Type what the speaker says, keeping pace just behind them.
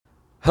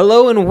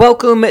Hello and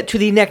welcome to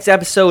the next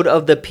episode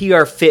of the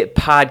PR Fit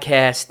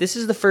Podcast. This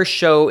is the first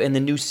show in the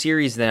new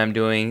series that I'm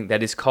doing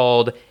that is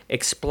called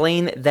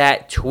Explain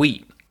That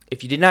Tweet.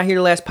 If you did not hear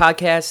the last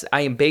podcast,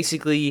 I am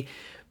basically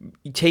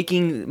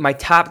taking my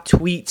top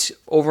tweets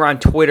over on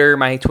Twitter.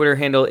 My Twitter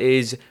handle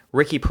is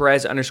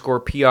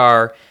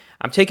RickyPerez_PR.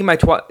 I'm taking my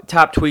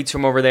top tweets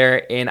from over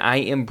there and I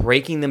am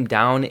breaking them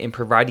down and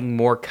providing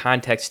more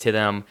context to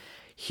them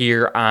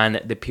here on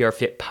the PR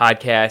Fit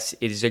Podcast.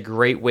 It is a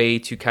great way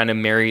to kind of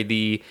marry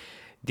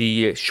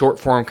the short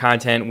form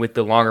content with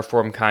the longer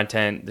form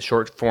content, the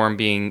short form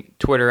being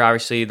Twitter,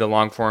 obviously, the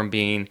long form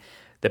being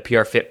the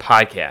PR Fit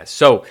Podcast.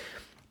 So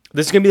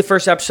this is going to be the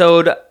first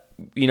episode.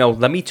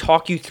 Let me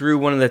talk you through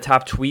one of the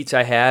top tweets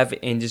I have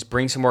and just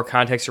bring some more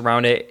context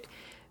around it.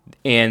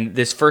 And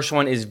this first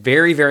one is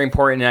very, very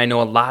important, and I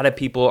know a lot of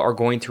people are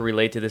going to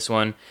relate to this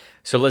one.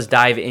 So let's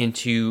dive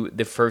into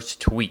the first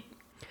tweet.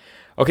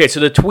 Okay, so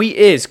the tweet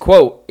is,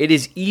 quote, "It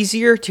is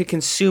easier to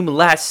consume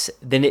less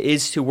than it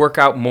is to work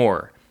out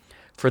more.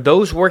 For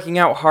those working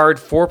out hard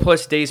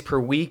 4+ days per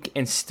week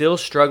and still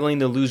struggling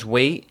to lose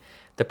weight,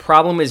 the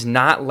problem is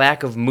not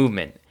lack of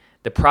movement.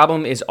 The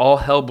problem is all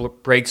hell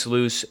breaks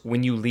loose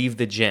when you leave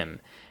the gym.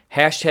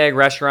 Hashtag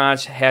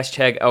restaurants,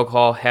 hashtag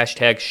alcohol,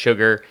 hashtag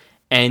sugar,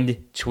 end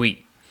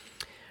tweet."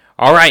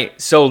 All right,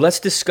 so let's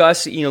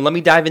discuss, let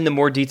me dive into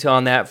more detail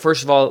on that.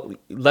 First of all,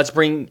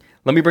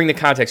 let me bring the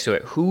context to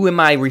it. Who am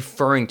I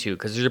referring to?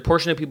 Because there's a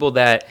portion of people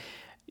that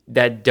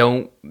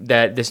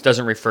this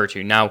doesn't refer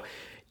to. Now,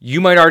 you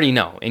might already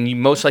know, and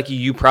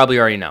you probably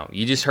already know.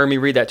 You just heard me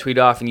read that tweet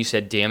off, and you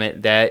said, "Damn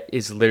it, that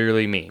is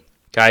literally me."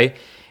 Okay,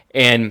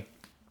 and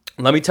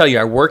let me tell you,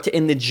 I worked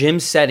in the gym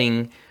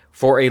setting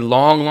for a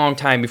long, long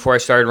time before I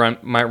started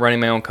running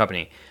my own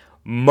company.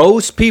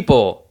 Most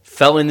people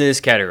fell into this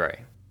category.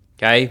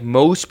 Okay,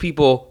 most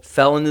people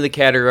fell into the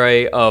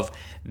category of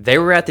they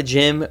were at the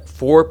gym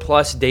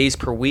 4+ days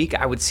per week.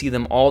 I would see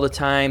them all the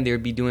time. They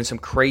would be doing some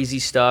crazy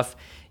stuff,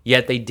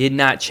 yet they did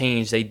not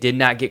change. They did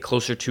not get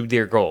closer to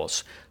their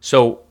goals.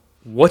 So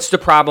what's the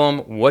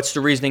problem? What's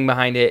the reasoning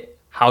behind it?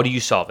 How do you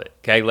solve it?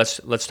 Okay,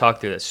 let's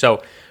talk through this.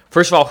 So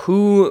first of all,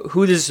 who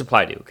does this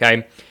apply to?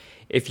 Okay,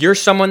 if you're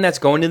someone that's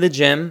going to the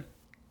gym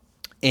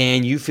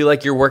and you feel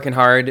like you're working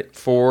hard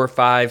 4,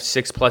 5,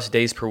 6+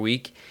 days per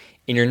week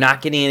and you're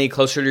not getting any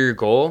closer to your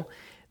goal,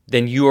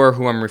 then you are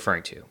who I'm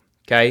referring to.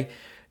 Okay.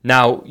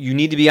 Now, you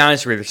need to be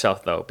honest with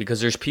yourself, though,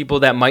 because there's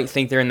people that might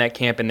think they're in that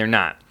camp and they're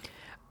not.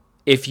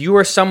 If you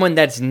are someone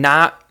that's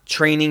not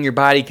training your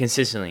body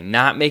consistently,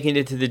 not making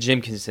it to the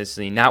gym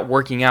consistently, not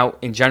working out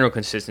in general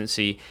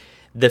consistency,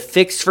 the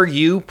fix for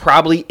you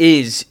probably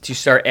is to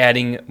start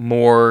adding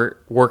more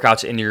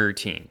workouts into your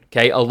routine,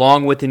 okay,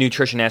 along with the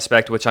nutrition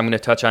aspect, which I'm going to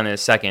touch on in a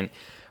second.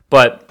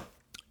 But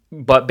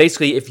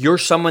basically, if you're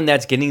someone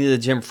that's getting to the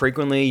gym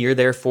frequently, you're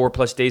there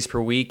 4+ days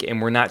per week,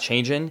 and we're not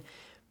changing,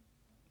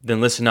 then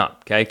listen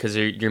up, okay? Because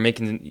you're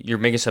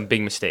making some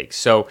big mistakes.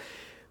 So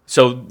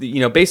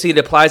basically, it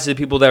applies to the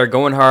people that are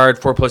going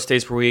hard 4+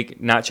 days per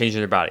week, not changing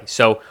their body.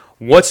 So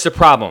what's the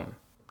problem?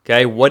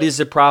 Okay, what is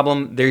the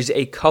problem? There's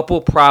a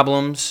couple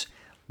problems.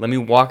 Let me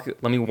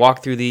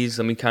walk through these.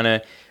 Let me kind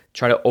of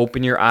try to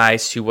open your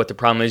eyes to what the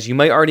problem is. You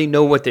might already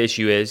know what the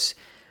issue is,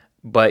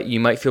 but you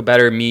might feel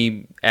better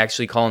me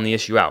actually calling the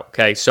issue out.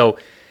 Okay, so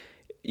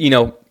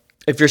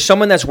if you're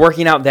someone that's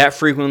working out that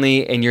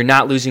frequently and you're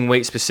not losing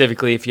weight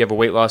specifically, if you have a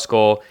weight loss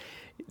goal,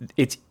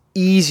 it's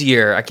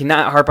easier. I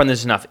cannot harp on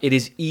this enough. It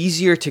is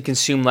easier to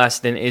consume less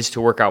than it is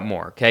to work out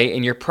more, okay?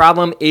 And your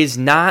problem is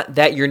not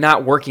that you're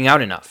not working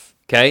out enough,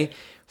 okay?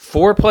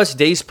 4+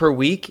 days per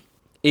week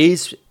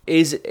is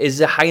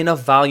a high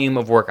enough volume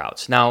of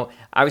workouts. Now,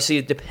 obviously,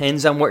 it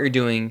depends on what you're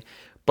doing,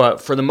 but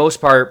for the most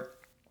part,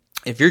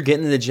 if you're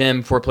getting to the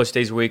gym 4+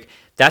 days a week,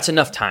 that's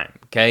enough time,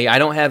 okay? I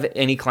don't have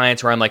any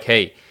clients where I'm like,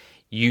 hey,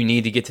 you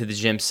need to get to the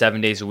gym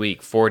 7 days a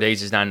week. 4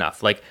 days is not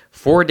enough. Like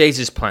 4 days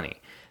is plenty.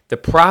 The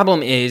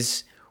problem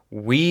is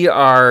we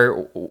are,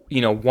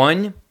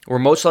 one, we're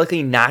most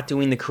likely not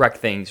doing the correct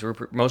things. We're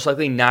most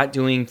likely not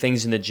doing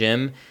things in the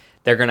gym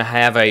that are going to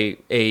have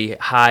a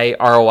high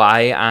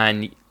ROI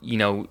on,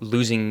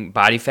 losing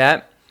body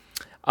fat.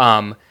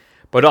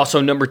 But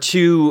also number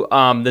two,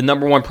 the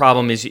number one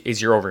problem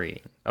is your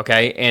overeating.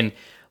 Okay. And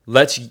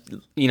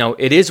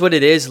it is what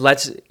it is.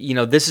 This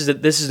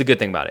is the good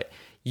thing about it.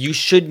 You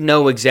should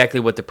know exactly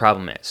what the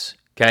problem is,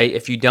 okay?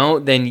 If you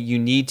don't, then you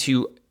need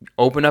to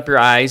open up your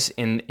eyes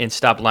and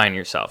stop lying to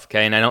yourself,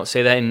 okay? And I don't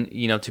say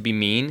that to be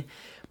mean,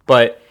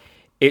 but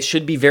it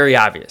should be very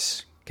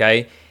obvious,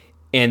 okay?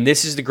 And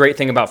this is the great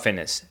thing about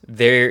fitness,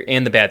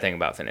 and the bad thing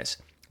about fitness.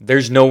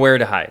 There's nowhere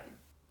to hide,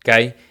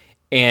 okay?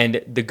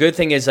 And the good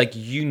thing is,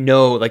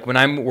 when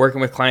I'm working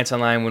with clients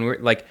online,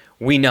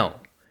 we know,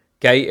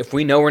 okay? If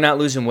we know we're not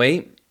losing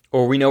weight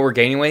or we know we're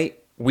gaining weight,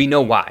 we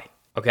know why,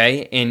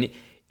 okay? And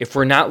if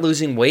we're not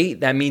losing weight,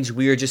 that means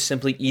we are just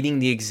simply eating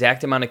the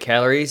exact amount of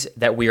calories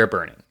that we are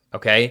burning,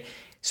 okay?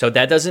 So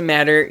that doesn't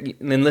matter.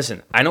 And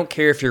listen, I don't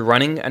care if you're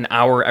running an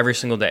hour every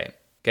single day,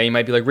 okay? You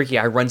might be like, Ricky,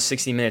 I run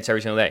 60 minutes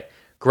every single day.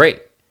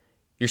 Great.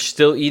 You're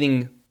still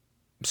eating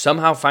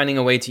somehow finding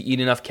a way to eat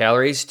enough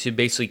calories to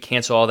basically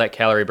cancel all that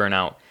calorie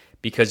burnout.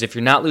 Because if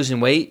you're not losing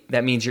weight,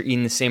 that means you're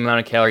eating the same amount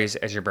of calories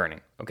as you're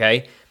burning,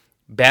 okay?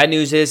 Bad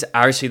news is,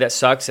 obviously that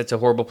sucks. That's a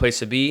horrible place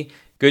to be.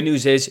 Good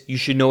news is, you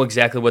should know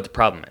exactly what the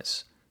problem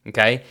is,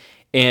 okay?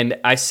 And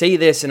I say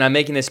this, and I'm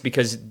making this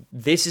because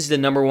this is the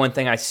number one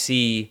thing I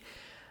see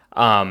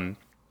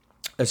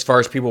as far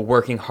as people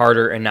working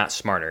harder and not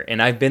smarter.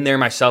 And I've been there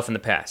myself in the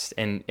past,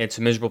 and it's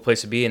a miserable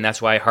place to be, and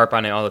that's why I harp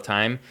on it all the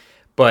time.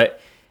 But,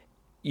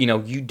 you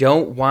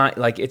don't want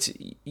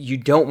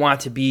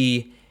to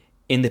be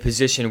in the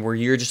position where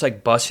you're just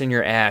like busting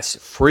your ass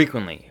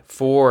frequently,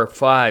 4,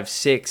 5,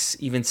 6,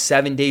 even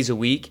 7 days a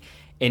week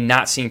and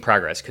not seeing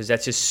progress, because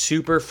that's just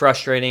super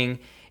frustrating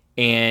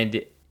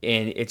and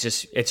it's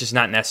just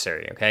not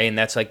necessary, okay? And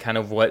that's like kind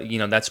of what,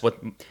 that's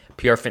what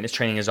PR fitness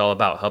training is all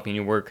about, helping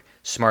you work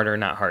smarter,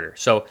 not harder.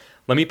 So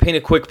let me paint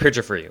a quick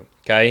picture for you,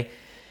 okay?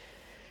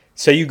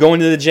 So you go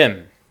into the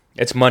gym.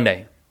 It's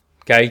Monday,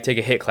 okay? You take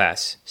a HIIT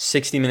class,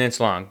 60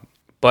 minutes long.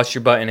 Bust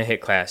your butt in a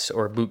HIIT class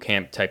or a boot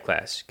camp type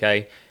class,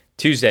 okay?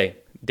 Tuesday,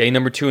 day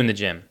number 2 in the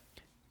gym.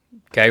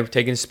 Okay, we're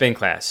taking a spin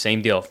class.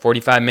 Same deal.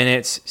 45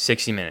 minutes,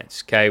 60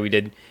 minutes. Okay, we've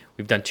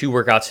done 2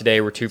 workouts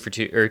today. We're 2 for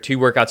 2, or 2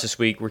 workouts this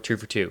week. We're 2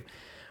 for 2.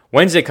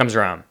 Wednesday comes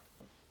around.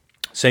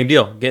 Same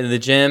deal. Get into the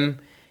gym.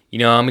 I'm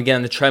gonna get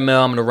on the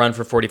treadmill. I'm gonna run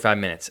for 45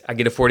 minutes. I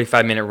get a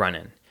 45-minute run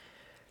in.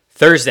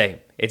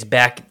 Thursday, it's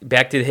back to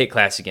the HIIT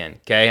class again.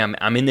 Okay,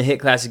 I'm in the HIIT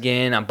class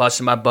again. I'm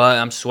busting my butt.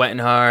 I'm sweating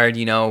hard.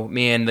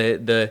 Man,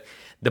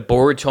 the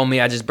board told me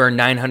I just burned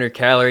 900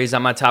 calories.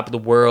 I'm on top of the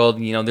world.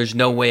 There's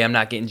no way I'm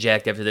not getting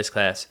jacked after this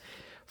class.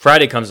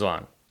 Friday comes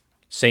along.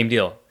 Same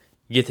deal.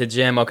 You get to the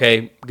gym. Okay,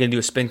 I'm going to do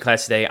a spin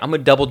class today. I'm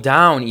going to double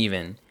down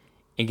even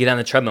and get on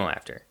the treadmill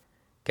after.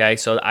 Okay,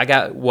 so I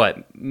got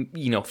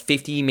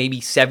 50,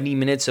 maybe 70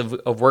 minutes of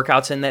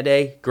workouts in that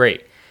day.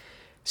 Great.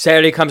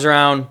 Saturday comes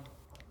around.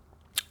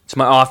 It's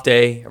my off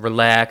day. I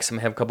relax. I'm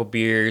going to have a couple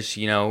beers.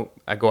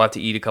 I go out to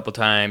eat a couple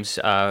times.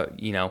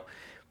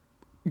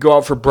 Go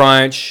out for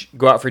brunch,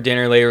 go out for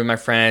dinner later with my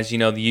friends,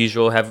 the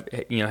usual, have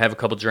a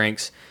couple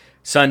drinks.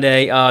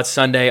 Sunday, it's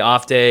Sunday,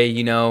 off day,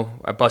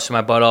 I busted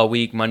my butt all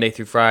week, Monday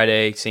through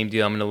Friday, same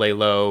deal, I'm going to lay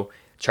low,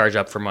 charge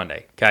up for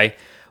Monday, okay?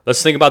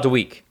 Let's think about the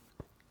week.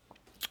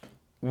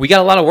 We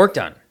got a lot of work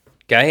done,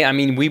 okay? I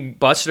mean, we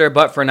busted our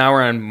butt for an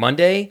hour on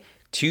Monday,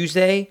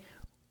 Tuesday,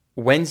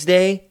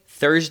 Wednesday,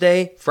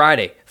 Thursday,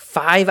 Friday.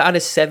 5 out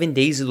of 7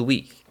 days of the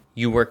week,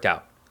 you worked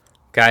out,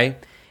 okay?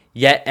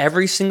 Yet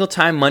every single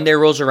time Monday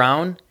rolls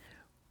around,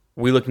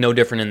 we look no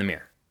different in the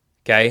mirror.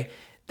 Okay?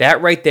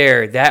 That right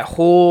there, that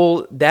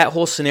whole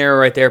scenario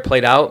right there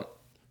played out,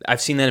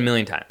 I've seen that a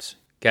million times.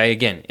 Okay?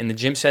 Again, in the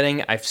gym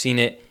setting, I've seen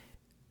it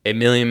a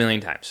million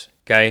times.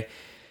 Okay?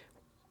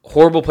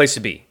 Horrible place to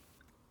be.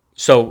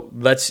 So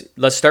let's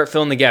start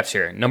filling the gaps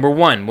here. Number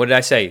 1, what did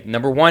I say?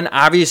 Number 1,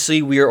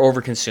 obviously we are over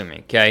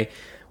consuming. Okay?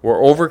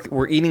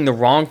 We're eating the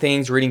wrong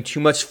things, we're eating too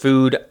much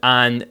food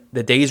on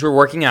the days we're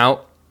working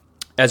out,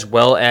 as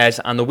well as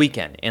on the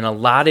weekend. And a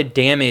lot of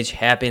damage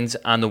happens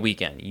on the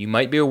weekend. You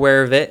might be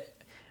aware of it.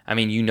 I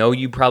mean,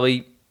 you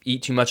probably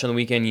eat too much on the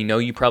weekend.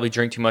 You probably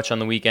drink too much on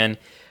the weekend.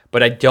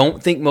 But I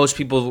don't think most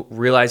people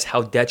realize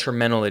how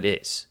detrimental it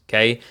is,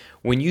 okay?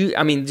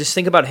 Just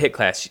think about a HIIT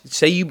class.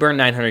 Say you burn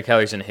 900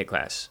 calories in a HIIT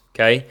class,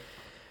 okay?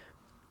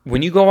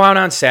 When you go out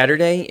on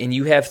Saturday and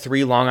you have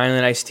 3 Long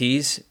Island iced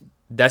teas,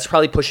 that's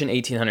probably pushing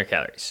 1,800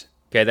 calories,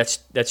 okay?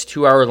 That's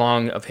 2 hour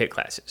long of HIIT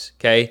classes,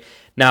 okay?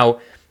 Now,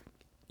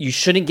 you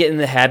shouldn't get in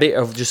the habit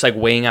of just like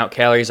weighing out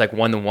calories like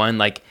 1-to-1.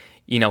 Like,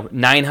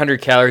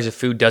 900 calories of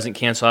food doesn't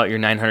cancel out your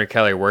 900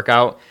 calorie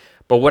workout.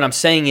 But what I'm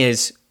saying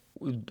is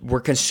we're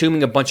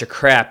consuming a bunch of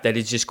crap that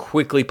is just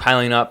quickly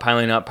piling up.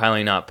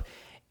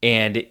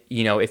 And,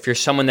 if you're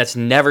someone that's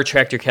never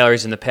tracked your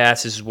calories in the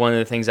past, this is one of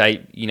the things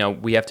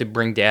we have to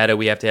bring data.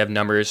 We have to have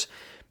numbers.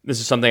 This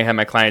is something I have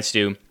my clients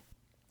do.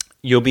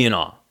 You'll be in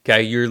awe.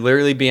 Okay. You're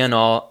literally be in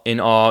awe.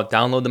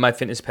 Download the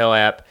MyFitnessPal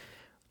app,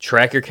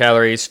 track your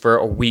calories for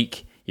a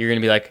week. You're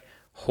going to be like,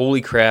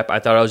 holy crap, I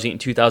thought I was eating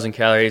 2,000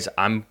 calories.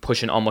 I'm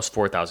pushing almost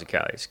 4,000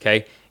 calories,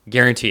 okay?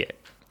 Guarantee it.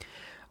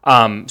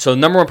 So the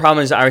number 1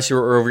 problem is obviously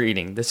we're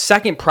overeating. The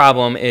second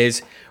problem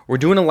is we're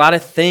doing a lot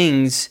of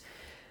things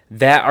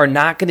that are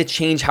not going to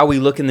change how we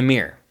look in the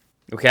mirror,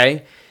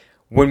 okay?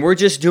 When we're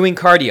just doing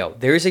cardio,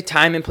 there is a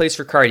time and place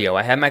for cardio.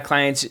 I have my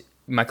clients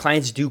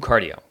do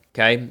cardio,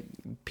 okay?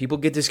 People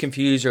get this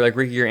confused. They're like,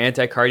 Ricky, you're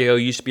anti-cardio. You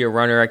used to be a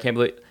runner. I can't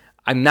believe.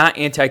 I'm not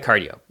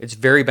anti-cardio. It's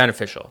very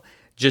beneficial.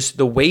 Just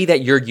the way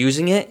that you're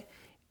using it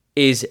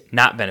is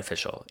not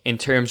beneficial in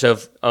terms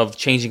of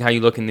changing how you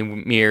look in the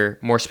mirror,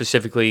 more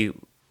specifically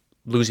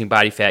losing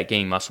body fat,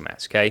 gaining muscle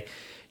mass, okay?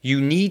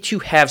 You need to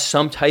have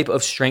some type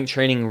of strength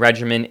training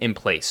regimen in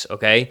place,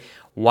 okay?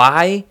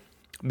 Why?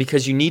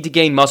 Because you need to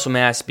gain muscle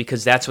mass,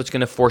 because that's what's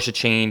going to force a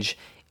change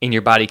in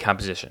your body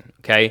composition,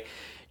 okay?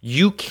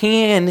 You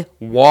can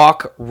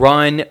walk,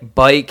 run,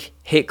 bike,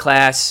 HIIT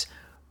class,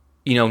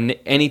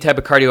 any type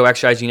of cardio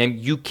exercise you name,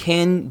 you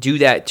can do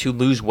that to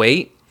lose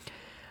weight.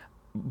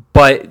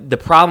 But the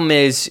problem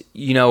is,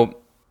 we're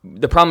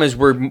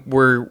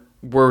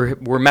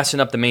we're messing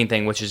up the main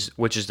thing, which is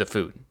the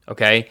food.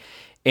 Okay,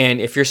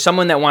 and if you're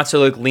someone that wants to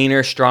look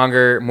leaner,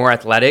 stronger, more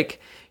athletic,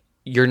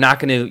 you're not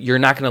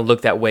gonna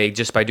look that way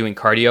just by doing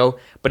cardio.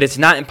 But it's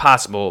not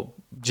impossible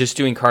just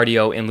doing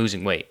cardio and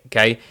losing weight.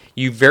 Okay,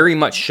 you very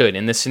much should.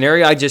 In the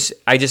scenario I just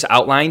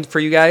outlined for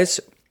you guys,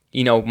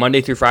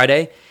 Monday through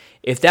Friday,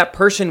 if that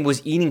person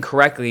was eating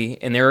correctly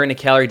and they were in a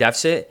calorie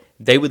deficit,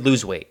 they would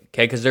lose weight.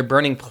 Okay, because they're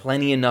burning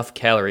plenty enough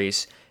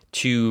calories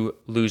to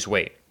lose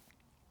weight.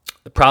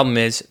 The problem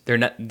is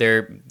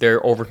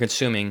they're over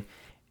consuming,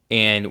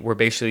 and we're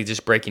basically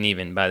just breaking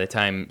even by the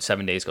time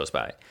 7 days goes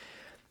by.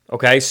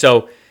 Okay,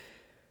 so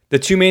the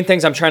two main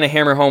things I'm trying to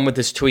hammer home with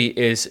this tweet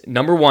is,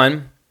 number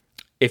one,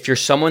 if you're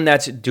someone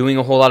that's doing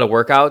a whole lot of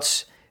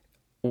workouts,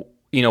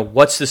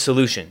 what's the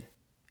solution?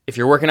 If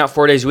you're working out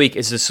 4 days a week,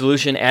 is the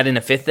solution adding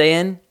a fifth day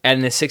in,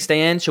 adding a sixth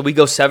day in? Should we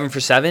go 7 for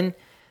 7?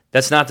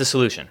 That's not the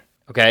solution,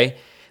 okay?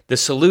 The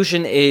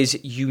solution is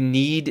you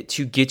need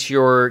to get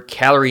your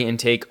calorie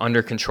intake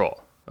under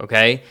control,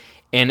 okay?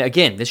 And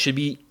again, this should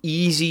be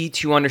easy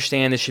to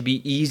understand. This should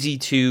be easy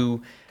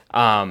to,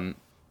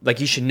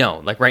 you should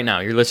know. Like right now,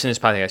 you're listening to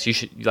this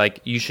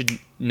podcast. You should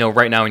know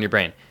right now in your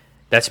brain,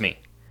 that's me,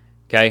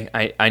 okay?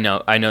 I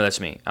know that's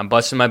me. I'm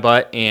busting my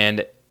butt,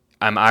 and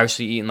I'm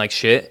obviously eating like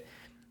shit.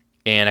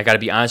 And I got to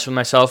be honest with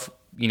myself.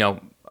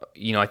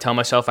 I tell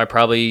myself I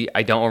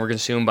don't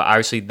overconsume, but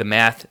obviously the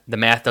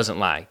math doesn't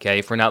lie. Okay,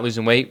 if we're not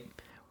losing weight,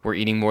 we're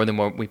eating more than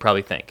what we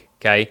probably think.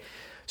 Okay,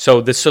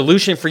 so the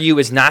solution for you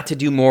is not to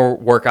do more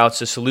workouts.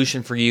 The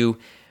solution for you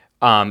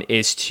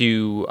is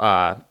to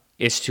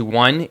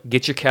one,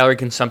 get your calorie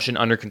consumption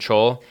under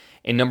control,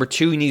 and number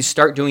two, you need to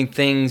start doing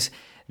things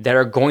that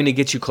are going to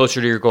get you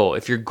closer to your goal.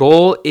 If your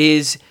goal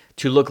is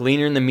to look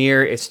leaner in the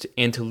mirror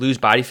and to lose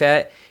body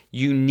fat,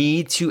 you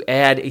need to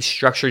add a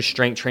structured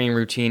strength training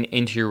routine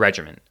into your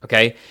regimen,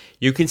 okay?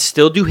 You can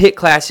still do HIIT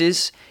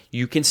classes,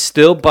 you can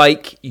still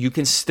bike, you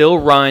can still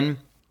run,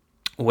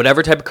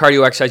 whatever type of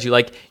cardio exercise you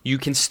like, you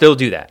can still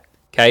do that,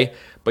 okay?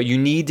 But you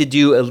need to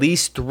do at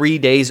least 3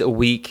 days a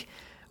week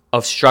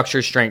of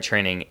structured strength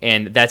training,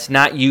 and that's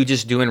not you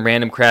just doing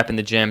random crap in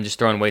the gym, just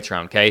throwing weights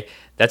around, okay?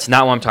 That's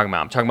not what I'm talking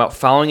about. I'm talking about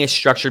following a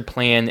structured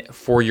plan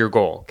for your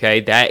goal, okay?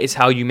 That is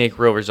how you make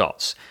real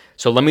results.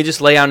 So let me just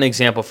lay out an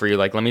example for you.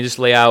 Let me just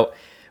lay out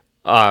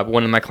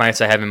one of my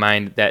clients I have in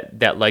mind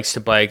that likes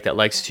to bike, that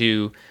likes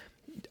to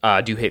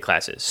do HIIT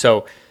classes.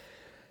 So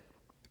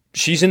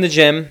she's in the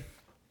gym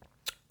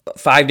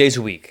 5 days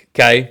a week,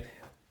 okay?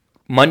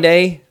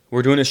 Monday,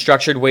 we're doing a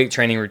structured weight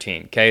training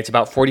routine, okay? It's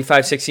about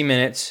 45, 60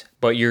 minutes,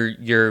 but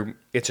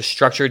it's a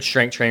structured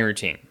strength training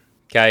routine,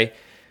 okay?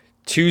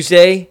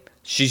 Tuesday,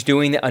 she's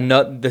doing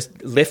the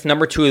lift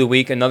number 2 of the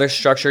week, another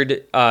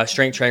structured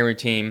strength training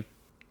routine.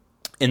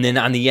 And then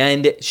on the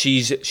end,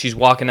 she's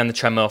walking on the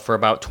treadmill for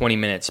about 20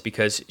 minutes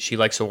because she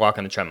likes to walk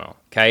on the treadmill,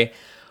 okay?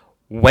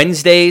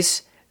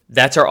 Wednesdays,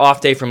 that's our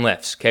off day from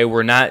lifts, okay?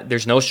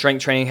 There's no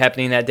strength training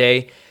happening that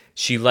day.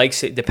 She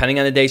likes it, depending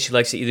on the day, she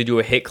likes to either do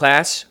a HIIT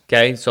class,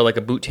 okay? So like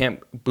a boot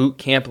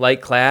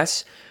camp-like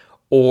class,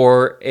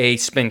 or a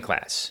spin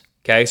class,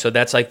 okay? So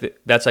that's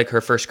like her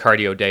first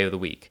cardio day of the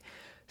week.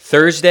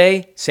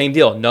 Thursday, same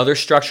deal, another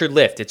structured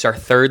lift. It's our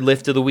third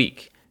lift of the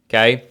week,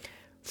 okay?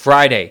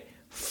 Friday,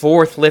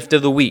 fourth lift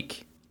of the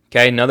week,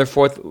 okay? Another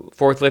fourth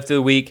lift of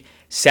the week.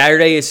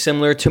 Saturday is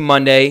similar to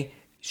Monday.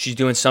 She's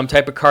doing some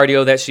type of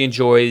cardio that she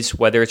enjoys,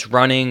 whether it's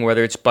running,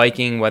 whether it's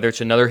biking, whether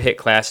it's another HIIT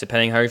class,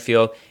 depending how you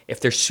feel.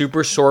 If they're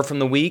super sore from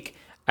the week,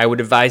 I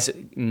would advise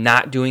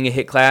not doing a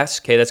HIIT class,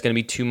 okay? That's going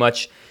to be too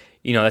much,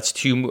 that's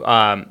too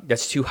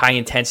high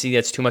intensity.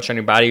 That's too much on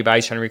your body. Your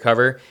body's trying to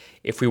recover.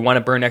 If we want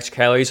to burn extra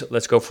calories,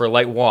 let's go for a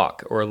light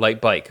walk or a light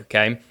bike,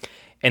 okay?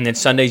 And then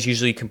Sunday's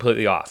usually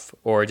completely off,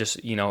 or just,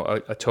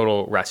 a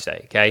total rest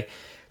day, okay?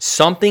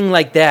 Something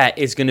like that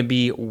is going to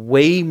be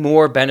way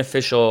more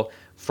beneficial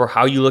for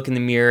how you look in the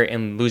mirror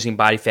and losing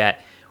body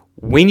fat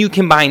when you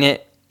combine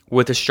it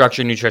with a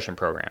structured nutrition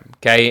program,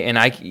 okay? And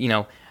I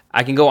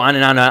can go on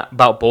and on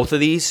about both of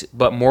these,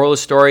 but moral of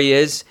the story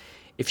is,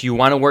 if you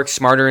want to work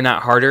smarter and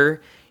not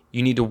harder,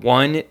 you need to,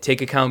 one,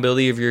 take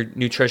accountability of your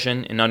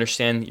nutrition and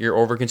understand you're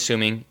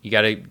over-consuming. You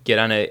got to get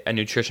on a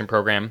nutrition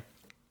program,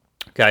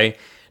 okay?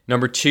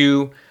 Number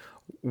two,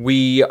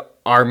 we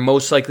are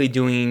most likely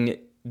doing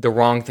the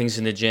wrong things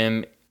in the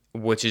gym,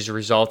 which is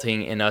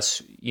resulting in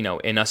us,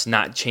 in us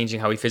not changing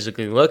how we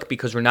physically look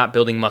because we're not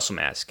building muscle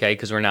mass, okay?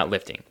 Because we're not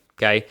lifting,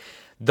 okay?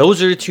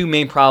 Those are the two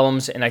main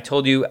problems, and I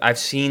told you I've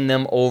seen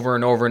them over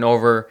and over and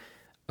over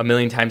a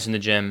million times in the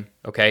gym,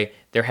 okay?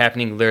 They're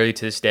happening literally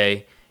to this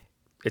day.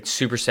 It's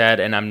super sad,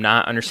 and I'm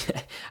not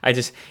understand.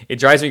 It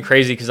drives me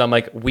crazy because I'm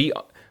like, we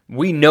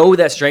know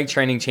that strength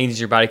training changes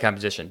your body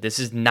composition. This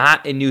is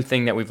not a new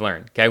thing that we've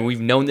learned, okay?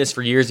 We've known this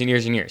for years and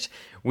years and years.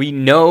 We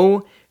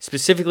know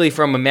specifically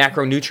from a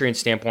macronutrient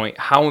standpoint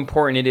how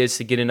important it is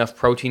to get enough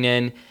protein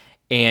in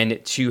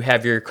and to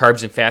have your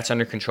carbs and fats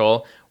under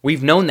control.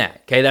 We've known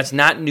that, okay? That's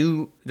not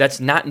new.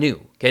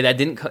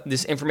 Okay?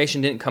 This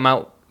information didn't come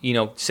out,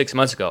 6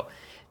 months ago.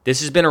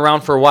 This has been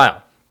around for a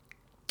while.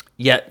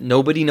 Yet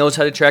nobody knows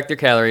how to track their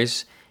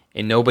calories,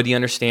 and nobody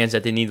understands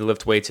that they need to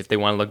lift weights if they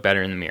want to look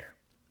better in the mirror.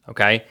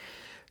 Okay?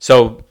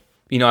 So,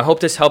 I hope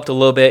this helped a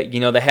little bit.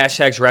 The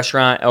hashtags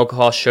restaurant,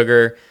 alcohol,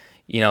 sugar,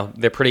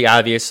 they're pretty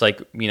obvious.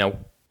 Like,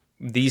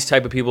 these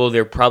type of people,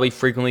 they're probably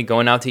frequently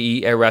going out to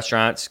eat at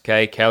restaurants.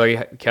 Okay?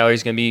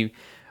 Calories going to be,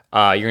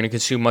 you're going to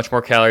consume much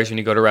more calories when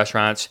you go to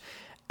restaurants.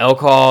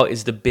 Alcohol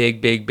is the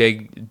big, big,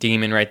 big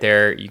demon right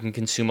there. You can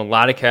consume a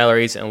lot of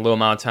calories in a little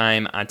amount of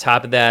time. On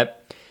top of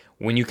that,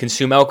 when you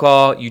consume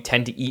alcohol, you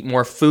tend to eat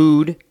more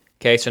food.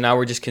 Okay, so now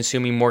we're just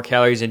consuming more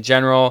calories in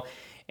general.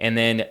 And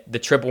then the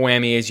triple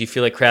whammy is you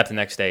feel like crap the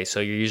next day. So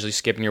you're usually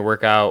skipping your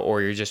workout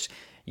or you're just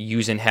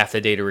using half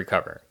the day to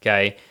recover.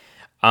 Okay,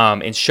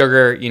 and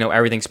sugar,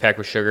 everything's packed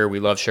with sugar. We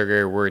love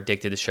sugar. We're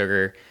addicted to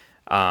sugar.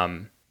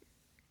 Those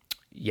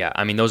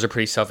are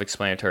pretty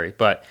self-explanatory.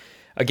 But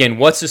again,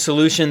 what's the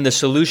solution? The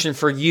solution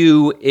for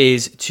you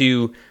is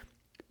to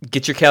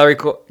get your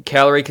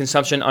calorie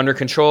consumption under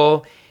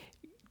control,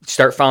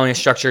 start following a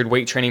structured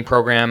weight training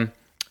program,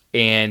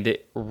 and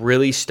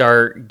really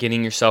start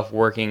getting yourself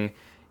working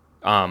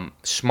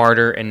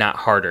smarter and not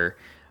harder.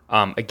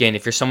 Again,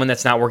 if you're someone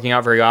that's not working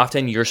out very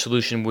often, your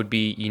solution would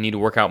be you need to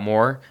work out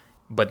more,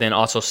 but then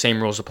also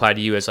same rules apply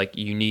to you as like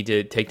you need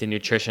to take the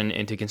nutrition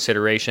into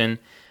consideration.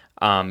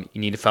 You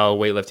need to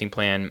follow a weightlifting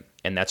plan,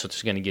 and that's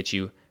what's going to get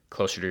you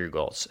closer to your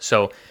goals.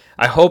 So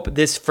I hope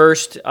this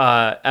first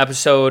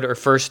episode or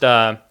first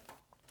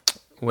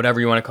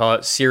whatever you want to call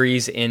it,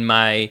 series in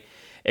my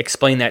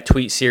Explain That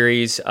Tweet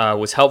series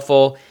was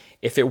helpful.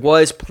 If it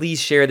was, please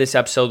share this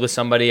episode with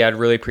somebody. I'd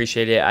really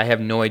appreciate it. I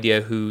have no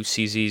idea who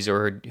sees these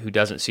or who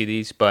doesn't see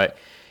these, but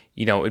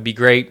it'd be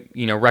great.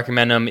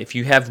 Recommend them. If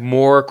you have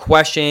more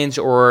questions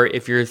or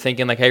if you're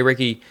thinking like, hey,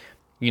 Ricky,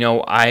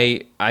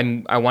 I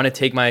want to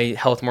take my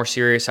health more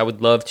serious. I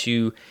would love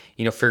to,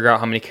 figure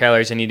out how many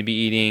calories I need to be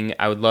eating.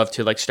 I would love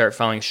to start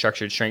following a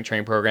structured strength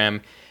training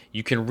program.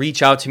 You can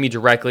reach out to me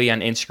directly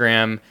on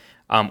Instagram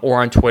or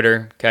on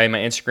Twitter. Okay, my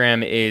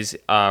Instagram is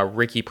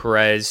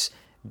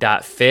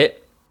rickyperez.fit.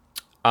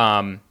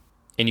 And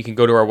you can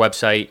go to our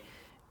website,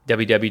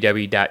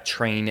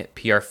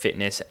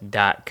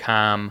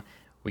 www.trainprfitness.com.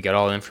 We got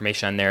all the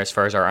information on there as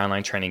far as our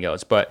online training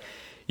goes. But,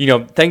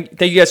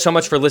 thank you guys so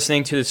much for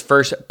listening to this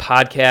first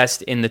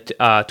podcast in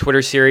the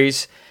Twitter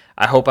series.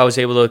 I hope I was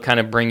able to kind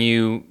of bring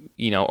you,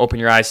 open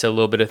your eyes to a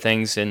little bit of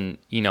things and,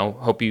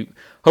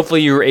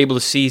 hopefully you were able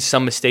to see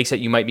some mistakes that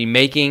you might be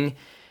making.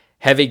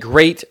 Have a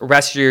great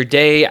rest of your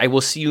day. I will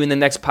see you in the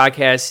next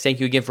podcast. Thank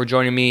you again for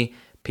joining me.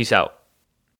 Peace out.